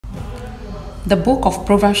The book of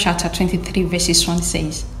Proverbs chapter 23 verses 1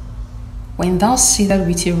 says, "When thou sittest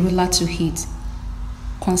with a ruler to eat,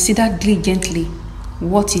 consider diligently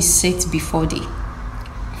what is set before thee."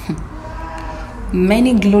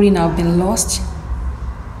 Many glory have been lost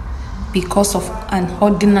because of an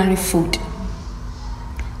ordinary food.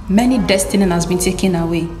 Many destiny has been taken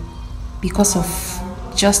away because of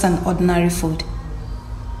just an ordinary food.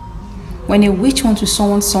 When a witch wants to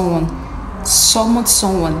summon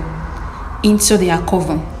someone into their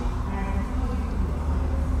coven,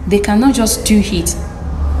 they cannot just do it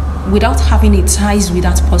without having a ties with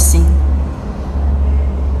that person.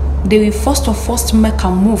 They will first make a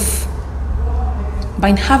move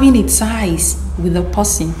by having a ties with the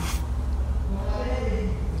person.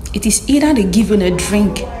 It is either they give you a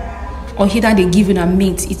drink or either they give you a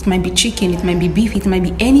meat. It might be chicken, it might be beef, it might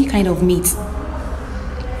be any kind of meat.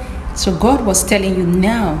 So God was telling you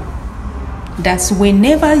now that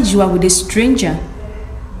whenever you are with a stranger,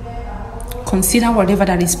 consider whatever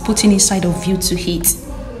that is putting inside of you to eat.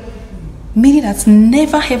 Meaning that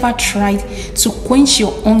never ever try to quench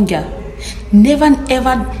your hunger. Never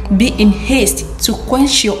ever be in haste to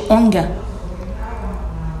quench your hunger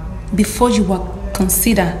before you will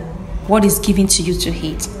consider what is given to you to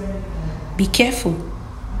eat. Be careful.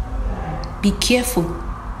 Be careful.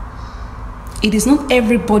 It is not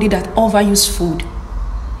everybody that offers food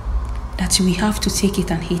that we have to take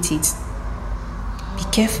it and eat it. Be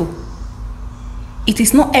careful. It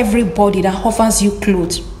is not everybody that offers you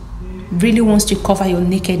clothes really wants to cover your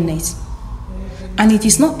nakedness. And it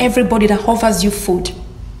is not everybody that offers you food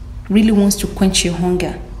really wants to quench your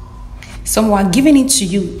hunger. Some are giving it to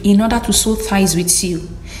you in order to sow ties with you.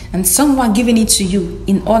 And some are giving it to you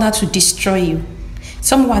in order to destroy you.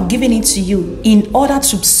 Some are giving it to you in order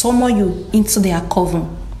to summon you into their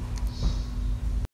coven.